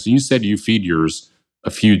feedings. And you said you feed yours for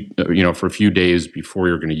a few days before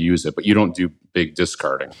you're going to use it, but you don't do big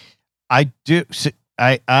discarding. I do.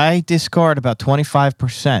 I discard about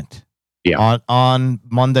 25%. Yeah. On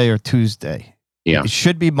Monday or Tuesday. Yeah. It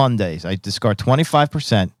should be Mondays. I discard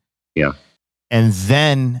 25%. Yeah. And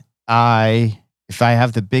then if I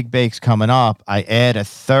have the big bakes coming up, I add a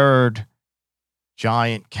third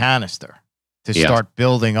giant canister to start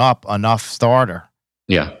building up enough starter.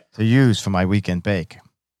 Yeah. To use for my weekend bake.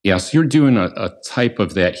 Yeah. So you're doing a type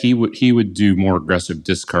of that. He would do more aggressive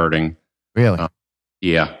discarding. Really?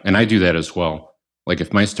 Yeah, and I do that as well. Like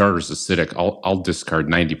if my starter's acidic, I'll discard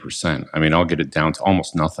 90%. I mean, I'll get it down to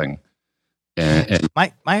almost nothing. And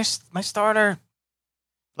my starter,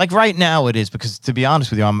 like right now it is, because to be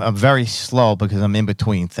honest with you, I'm very slow because I'm in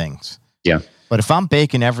between things. Yeah. But if I'm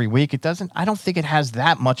baking every week, I don't think it has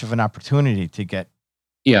that much of an opportunity to get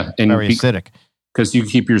and very acidic. Because you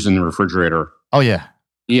keep yours in the refrigerator. Oh yeah.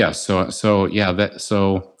 Yeah.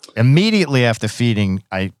 So immediately after feeding,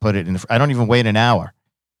 I put it in. I don't even wait an hour.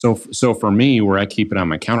 So for me, where I keep it on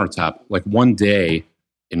my countertop, like one day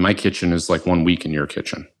in my kitchen is like 1 week in your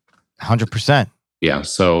kitchen. 100%. Yeah.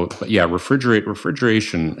 So yeah,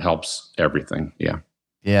 refrigeration helps everything. Yeah.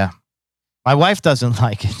 Yeah. My wife doesn't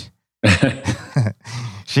like it.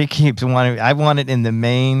 She keeps wanting. I want it in the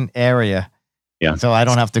main area. Yeah. So I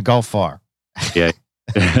don't have to go far. Yeah.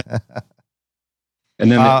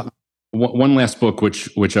 And then one last book,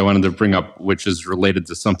 which I wanted to bring up, which is related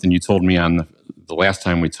to something you told me on the last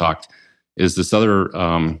time we talked, is this other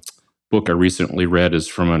book I recently read is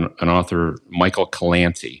from an author, Michael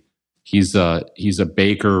Calanti. He's a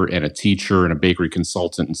baker and a teacher and a bakery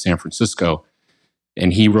consultant in San Francisco.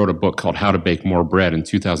 And he wrote a book called How to Bake More Bread in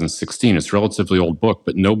 2016. It's a relatively old book,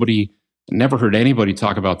 but never heard anybody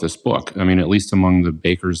talk about this book. I mean, at least among the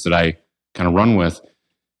bakers that I kind of run with.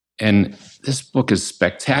 And this book is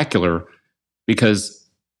spectacular because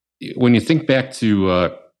when you think back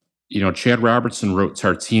to, Chad Robertson wrote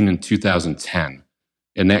Tartine in 2010.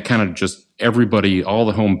 And that kind of just everybody, all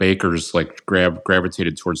the home bakers like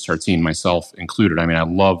gravitated towards Tartine, myself included. I mean, I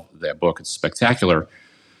love that book. It's spectacular.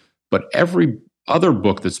 But every other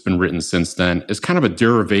book that's been written since then is kind of a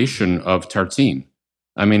derivation of Tartine.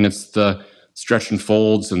 I mean, it's the stretch and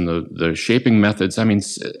folds and the shaping methods. I mean,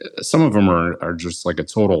 some of them are just like a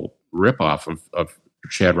total ripoff of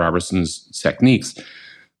Chad Robertson's techniques.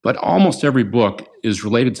 But almost every book is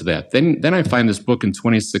related to that. Then I find this book in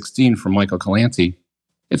 2016 from Michael Calanti.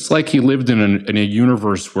 It's like he lived in a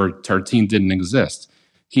universe where Tartine didn't exist.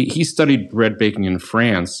 He studied bread baking in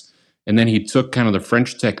France, and then he took kind of the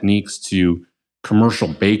French techniques to commercial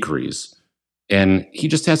bakeries. And he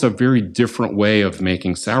just has a very different way of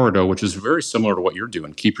making sourdough, which is very similar to what you're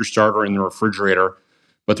doing. Keep your starter in the refrigerator.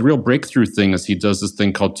 But the real breakthrough thing is he does this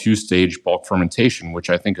thing called 2-stage bulk fermentation, which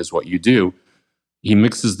I think is what you do. He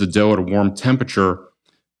mixes the dough at a warm temperature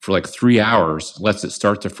for like 3 hours, lets it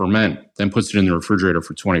start to ferment, then puts it in the refrigerator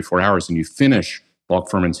for 24 hours, and you finish bulk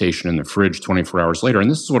fermentation in the fridge 24 hours later. And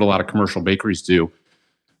this is what a lot of commercial bakeries do.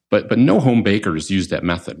 But no home bakers use that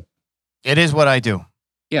method. It is what I do.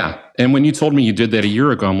 Yeah. And when you told me you did that a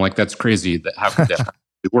year ago, I'm like, that's crazy. How could that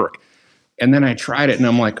work? And then I tried it and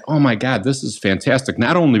I'm like, oh my God, this is fantastic.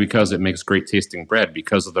 Not only because it makes great tasting bread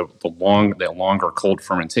because of that longer cold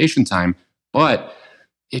fermentation time, but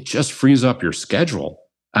it just frees up your schedule.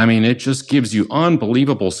 I mean, it just gives you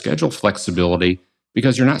unbelievable schedule flexibility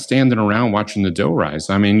because you're not standing around watching the dough rise.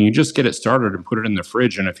 I mean, you just get it started and put it in the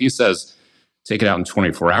fridge. And if he says, take it out in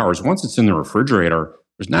 24 hours, once it's in the refrigerator,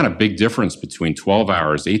 there's not a big difference between 12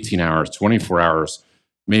 hours, 18 hours, 24 hours,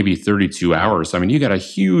 maybe 32 hours. I mean, you got a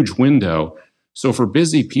huge window. So for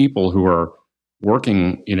busy people who are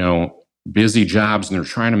working, busy jobs and they're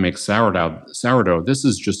trying to make sourdough, this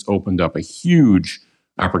has just opened up a huge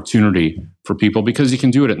opportunity for people because you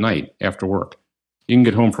can do it at night after work. You can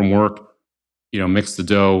get home from work, mix the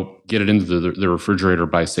dough, get it into the refrigerator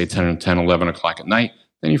by say 10, 11 o'clock at night.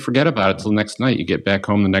 Then you forget about it till the next night. You get back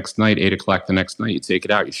home the next night, 8 o'clock the next night. You take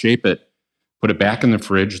it out, you shape it, put it back in the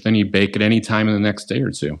fridge. Then you bake it any time in the next day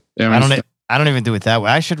or two. I don't even do it that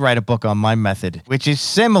way. I should write a book on my method, which is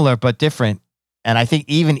similar but different, and I think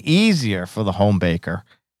even easier for the home baker.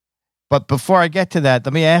 But before I get to that,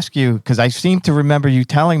 let me ask you, because I seem to remember you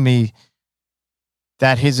telling me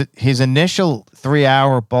that his initial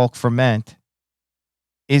 3-hour bulk ferment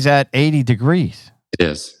is at 80 degrees. It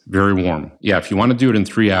is very warm. Yeah, if you want to do it in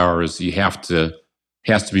 3 hours, you has to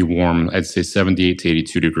be warm. I'd say 78 to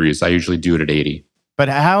 82 degrees. I usually do it at 80. But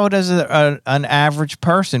how does an average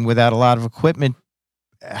person without a lot of equipment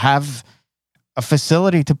have a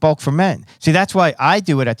facility to bulk ferment? See, that's why I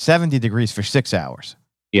do it at 70 degrees for 6 hours.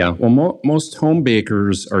 Yeah, well, most home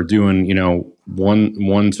bakers are doing,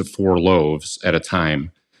 1 to 4 loaves at a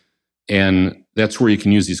time. And that's where you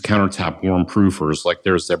can use these countertop warm proofers. Like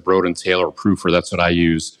there's that Broden Taylor proofer. That's what I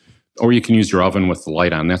use. Or you can use your oven with the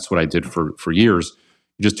light on. That's what I did for years.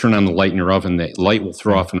 You just turn on the light in your oven. The light will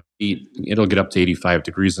throw off and heat. It'll get up to 85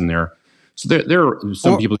 degrees in there. So there are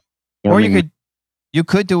some people. Or you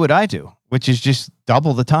could do what I do, which is just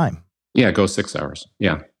double the time. Yeah, go 6 hours.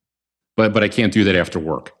 Yeah, but I can't do that after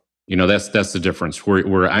work. That's the difference.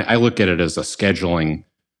 Where I look at it as a scheduling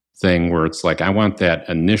thing where it's like I want that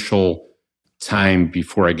initial time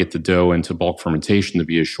before I get the dough into bulk fermentation to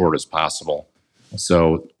be as short as possible.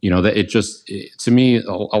 So, to me,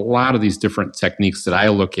 a lot of these different techniques that I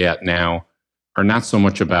look at now are not so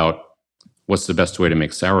much about what's the best way to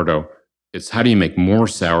make sourdough. It's how do you make more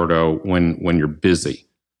sourdough when you're busy,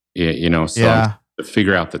 to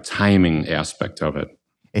figure out the timing aspect of it.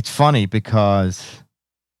 It's funny because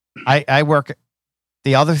I work,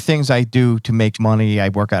 the other things I do to make money, I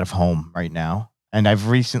work out of home right now. And I've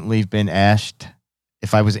recently been asked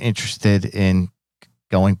if I was interested in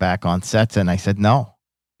going back on sets, and I said no.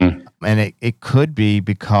 And it could be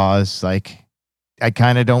because I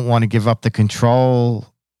kind of don't want to give up the control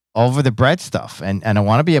over the bread stuff. And I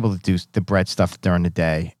want to be able to do the bread stuff during the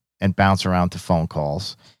day and bounce around to phone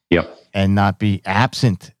calls. Yep. And not be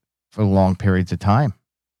absent for long periods of time.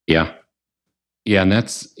 Yeah. Yeah. And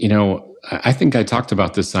that's, I think I talked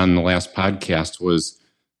about this on the last podcast, was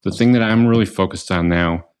the thing that I'm really focused on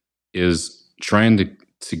now is trying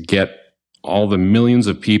to get all the millions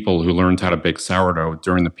of people who learned how to bake sourdough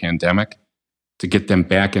during the pandemic to get them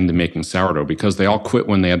back into making sourdough, because they all quit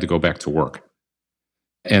when they had to go back to work.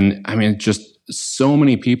 And I mean, just so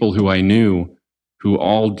many people who I knew who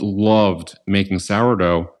all loved making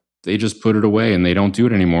sourdough, they just put it away and they don't do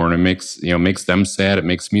it anymore. And it makes them sad. It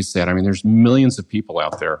makes me sad. I mean, there's millions of people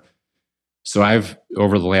out there. So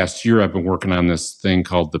over the last year, I've been working on this thing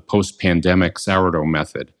called the post-pandemic sourdough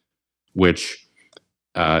method, which,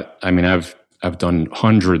 I've done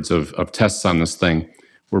hundreds of tests on this thing,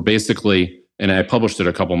 where basically, and I published it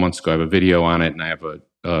a couple months ago. I have a video on it, and I have a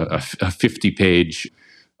 50-page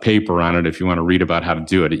paper on it if you want to read about how to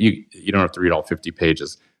do it. You don't have to read all 50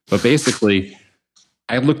 pages. But basically,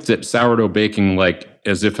 I looked at sourdough baking like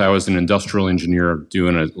as if I was an industrial engineer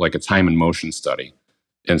doing a time and motion study,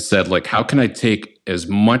 and said, how can I take as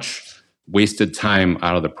much wasted time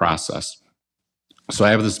out of the process? So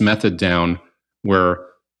I have this method down where,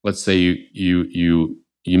 let's say you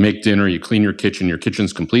make dinner, you clean your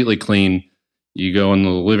kitchen's completely clean. You go in the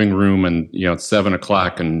living room and, it's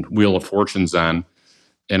 7:00 and Wheel of Fortune's on.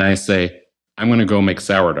 And I say, I'm going to go make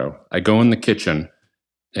sourdough. I go in the kitchen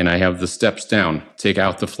and I have the steps down, take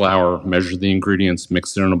out the flour, measure the ingredients,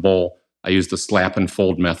 mix it in a bowl. I use the slap and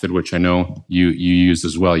fold method, which I know you use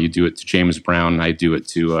as well. You do it to James Brown. I do it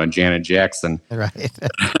to Janet Jackson. Right.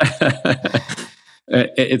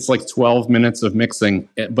 It's 12 minutes of mixing,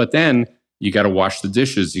 but then you got to wash the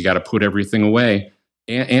dishes. You got to put everything away.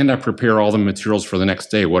 And I prepare all the materials for the next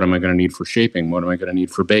day. What am I going to need for shaping? What am I going to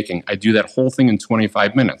need for baking? I do that whole thing in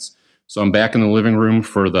 25 minutes. So I'm back in the living room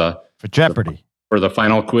for Jeopardy. For the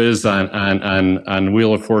final quiz on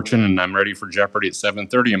Wheel of Fortune, and I'm ready for Jeopardy at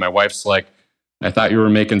 7:30. And my wife's like, I thought you were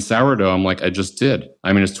making sourdough. I'm like, I just did.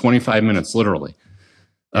 I mean, it's 25 minutes, literally.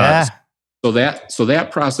 Yeah. So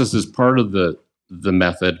that process is part of the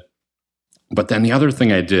method. But then the other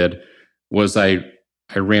thing I did was I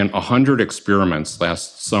ran 100 experiments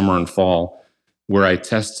last summer and fall, where I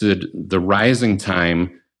tested the rising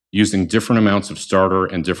time using different amounts of starter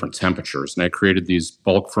and different temperatures. And I created these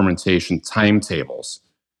bulk fermentation timetables.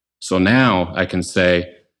 So now I can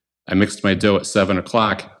say, I mixed my dough at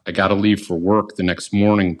 7:00. I got to leave for work the next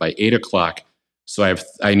morning by 8:00. So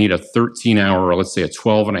I need a 13-hour, or let's say a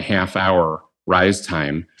 12.5-hour rise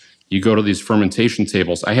time. You go to these fermentation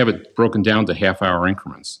tables. I have it broken down to half-hour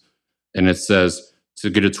increments. And it says, to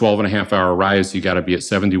get a 12.5-hour rise, you got to be at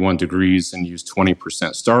 71 degrees and use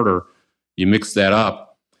 20% starter. You mix that up.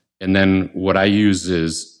 And then what I use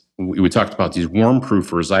is, we talked about these warm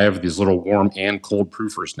proofers. I have these little warm and cold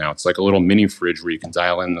proofers now. It's like a little mini fridge where you can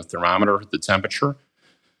dial in the thermometer, the temperature.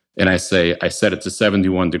 And I set it to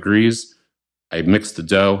 71 degrees. I mix the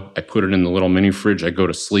dough. I put it in the little mini fridge. I go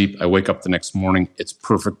to sleep. I wake up the next morning. It's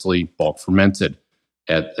perfectly bulk fermented.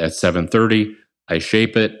 At 7:30, I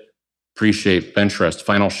shape it, pre-shape, bench rest,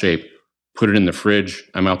 final shape, put it in the fridge.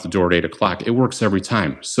 I'm out the door at 8:00. It works every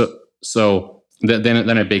time. So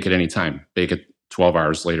then I bake it any time. Bake it 12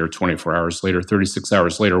 hours later, 24 hours later, 36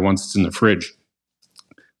 hours later. Once it's in the fridge,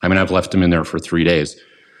 I've left them in there for 3 days.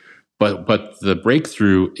 But the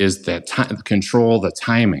breakthrough is that control the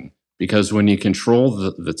timing, because when you control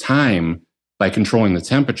the time by controlling the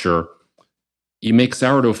temperature, you make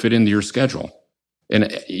sourdough fit into your schedule.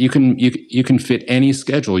 And you can fit any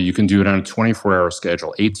schedule. You can do it on a 24-hour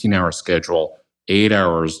schedule, 18-hour schedule, 8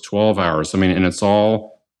 hours, 12 hours. And it's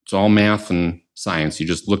all math and science. You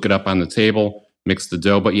just look it up on the table, mix the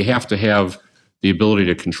dough, but you have to have the ability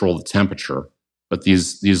to control the temperature. But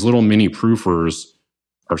these little mini proofers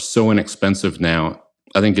are so inexpensive now.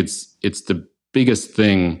 I think it's the biggest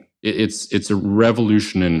thing. It's a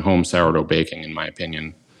revolution in home sourdough baking, in my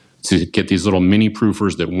opinion, to get these little mini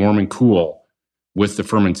proofers that warm and cool with the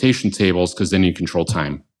fermentation tables, because then you control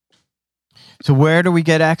time. So where do we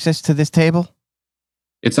get access to this table?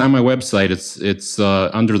 It's on my website. It's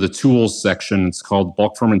under the tools section. It's called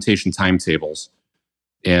Bulk Fermentation Timetables.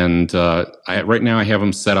 And right now I have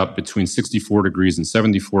them set up between 64 degrees and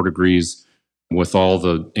 74 degrees with all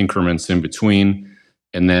the increments in between.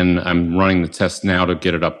 And then I'm running the test now to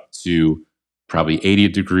get it up to probably 80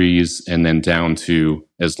 degrees and then down to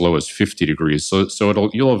as low as 50 degrees. So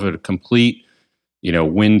you'll have a complete,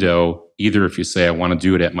 window. Either if you say I want to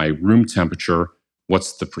do it at my room temperature,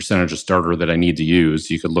 what's the percentage of starter that I need to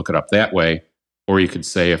use? You could look it up that way. Or you could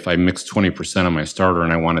say if I mix 20% of my starter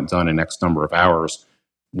and I want it done in X number of hours,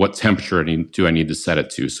 what temperature do I need to set it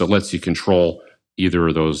to? So it lets you control either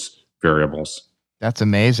of those variables. That's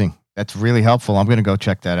amazing. That's really helpful. I'm going to go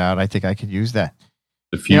check that out. I think I could use that.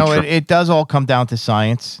 The future. It does all come down to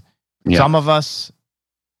science. Yeah. Some of us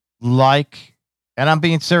and I'm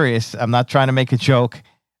being serious, I'm not trying to make a joke.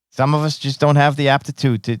 Some of us just don't have the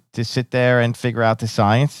aptitude to sit there and figure out the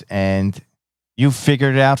science, and you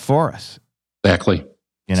figured it out for us. Exactly.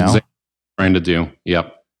 Exactly what I'm trying to do.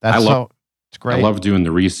 Yep. It's great. I love doing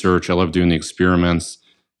the research. I love doing the experiments,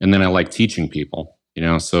 and then I like teaching people.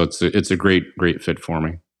 So it's a great fit for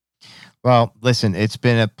me. Well, listen, it's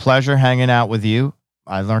been a pleasure hanging out with you.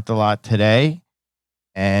 I learned a lot today,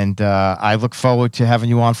 and I look forward to having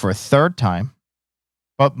you on for a third time.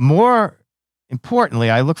 But more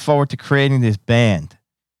importantly, I look forward to creating this band.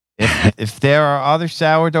 If there are other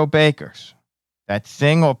sourdough bakers that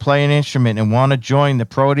sing or play an instrument and want to join the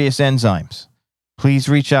Protease Enzymes, please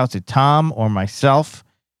reach out to Tom or myself,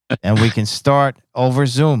 and we can start over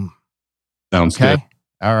Zoom. Sounds good.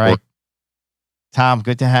 All right. Tom,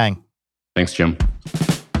 good to hang. Thanks, Jim.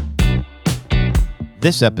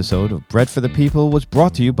 This episode of Bread for the People was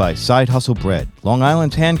brought to you by Side Hustle Bread, Long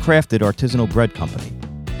Island's handcrafted artisanal bread company.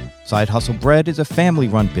 Side Hustle Bread is a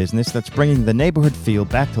family-run business that's bringing the neighborhood feel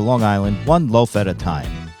back to Long Island one loaf at a time.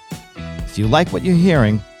 If you like what you're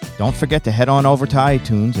hearing, don't forget to head on over to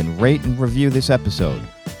iTunes and rate and review this episode.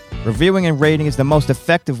 Reviewing and rating is the most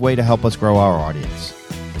effective way to help us grow our audience.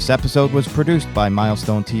 This episode was produced by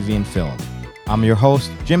Milestone TV and Film. I'm your host,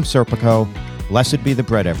 Jim Serpico. Blessed be the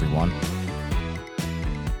bread, everyone.